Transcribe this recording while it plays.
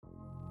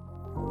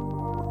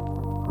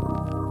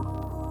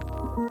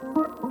What's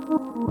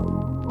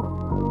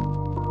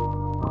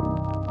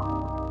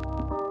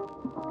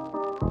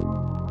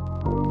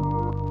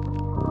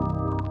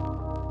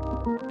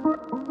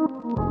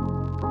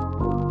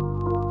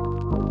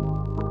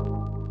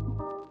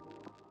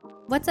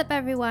up,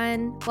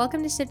 everyone?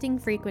 Welcome to Shifting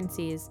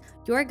Frequencies,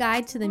 your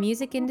guide to the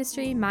music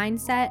industry,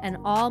 mindset, and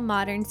all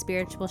modern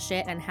spiritual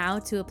shit and how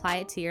to apply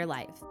it to your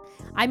life.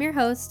 I'm your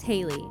host,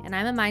 Haley, and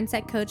I'm a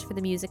mindset coach for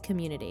the music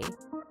community.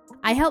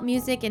 I help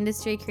music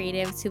industry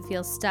creatives who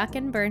feel stuck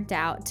and burnt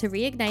out to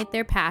reignite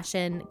their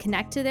passion,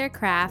 connect to their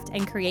craft,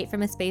 and create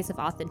from a space of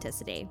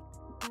authenticity.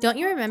 Don't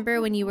you remember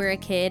when you were a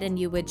kid and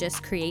you would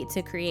just create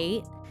to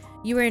create?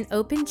 You were an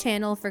open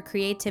channel for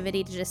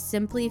creativity to just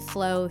simply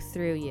flow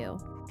through you.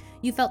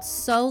 You felt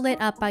so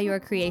lit up by your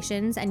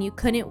creations and you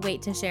couldn't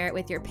wait to share it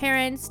with your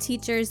parents,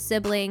 teachers,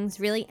 siblings,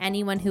 really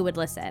anyone who would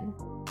listen.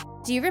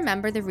 Do you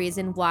remember the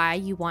reason why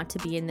you want to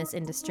be in this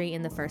industry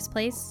in the first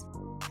place?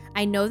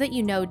 I know that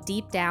you know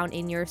deep down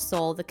in your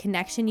soul the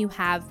connection you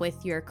have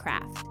with your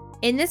craft.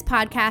 In this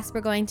podcast,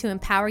 we're going to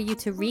empower you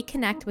to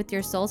reconnect with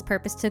your soul's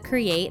purpose to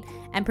create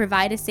and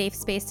provide a safe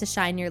space to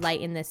shine your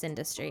light in this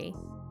industry.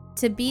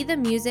 To be the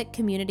music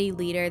community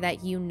leader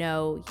that you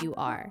know you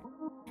are.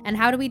 And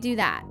how do we do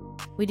that?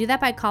 We do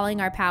that by calling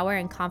our power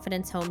and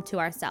confidence home to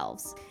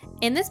ourselves.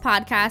 In this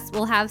podcast,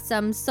 we'll have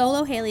some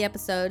solo Haley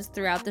episodes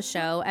throughout the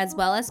show, as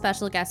well as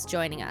special guests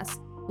joining us.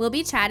 We'll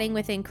be chatting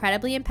with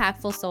incredibly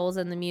impactful souls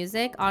in the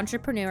music,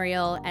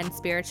 entrepreneurial, and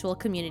spiritual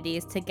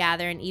communities to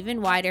gather an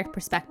even wider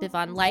perspective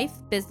on life,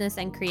 business,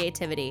 and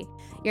creativity.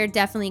 You're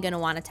definitely going to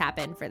want to tap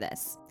in for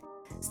this.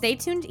 Stay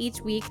tuned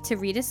each week to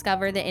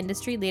rediscover the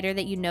industry leader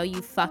that you know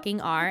you fucking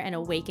are and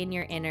awaken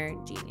your inner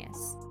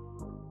genius.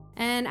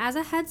 And as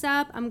a heads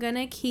up, I'm going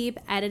to keep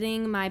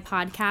editing my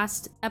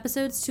podcast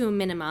episodes to a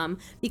minimum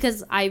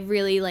because I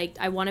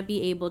want to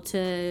be able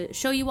to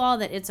show you all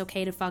that it's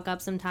okay to fuck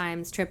up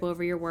sometimes, trip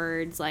over your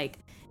words, like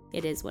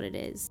it is what it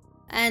is.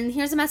 And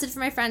here's a message for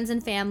my friends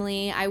and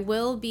family. I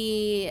will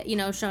be,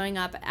 showing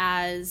up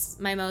as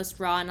my most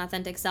raw and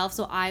authentic self.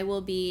 So I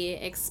will be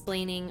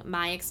explaining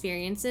my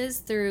experiences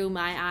through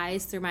my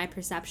eyes, through my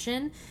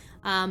perception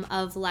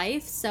of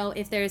life. So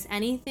if there's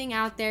anything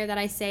out there that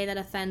I say that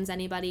offends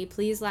anybody,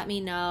 please let me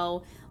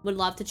know. Would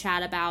love to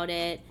chat about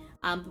it.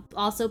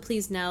 Also,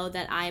 please know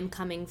that I'm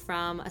coming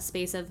from a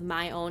space of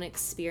my own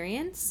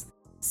experience.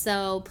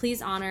 So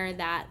please honor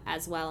that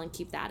as well and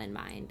keep that in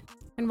mind.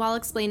 And while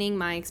explaining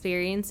my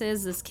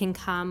experiences, this can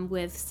come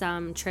with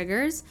some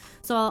triggers.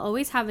 So I'll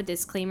always have a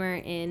disclaimer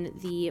in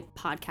the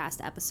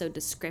podcast episode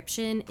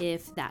description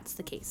if that's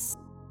the case.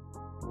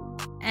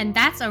 And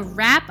that's a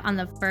wrap on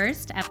the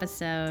first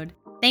episode.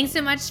 Thanks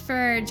so much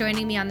for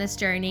joining me on this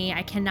journey.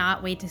 I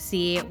cannot wait to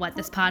see what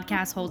this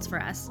podcast holds for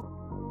us.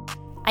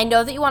 I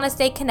know that you want to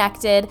stay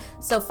connected,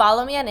 so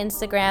follow me on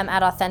Instagram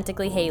at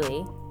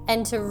AuthenticallyHaley.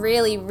 And to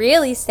really,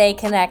 really stay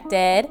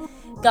connected,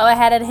 go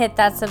ahead and hit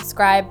that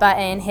subscribe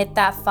button, hit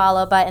that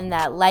follow button,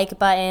 that like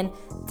button,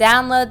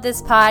 download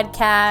this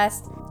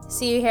podcast.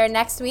 See you here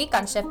next week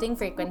on Shifting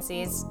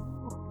Frequencies.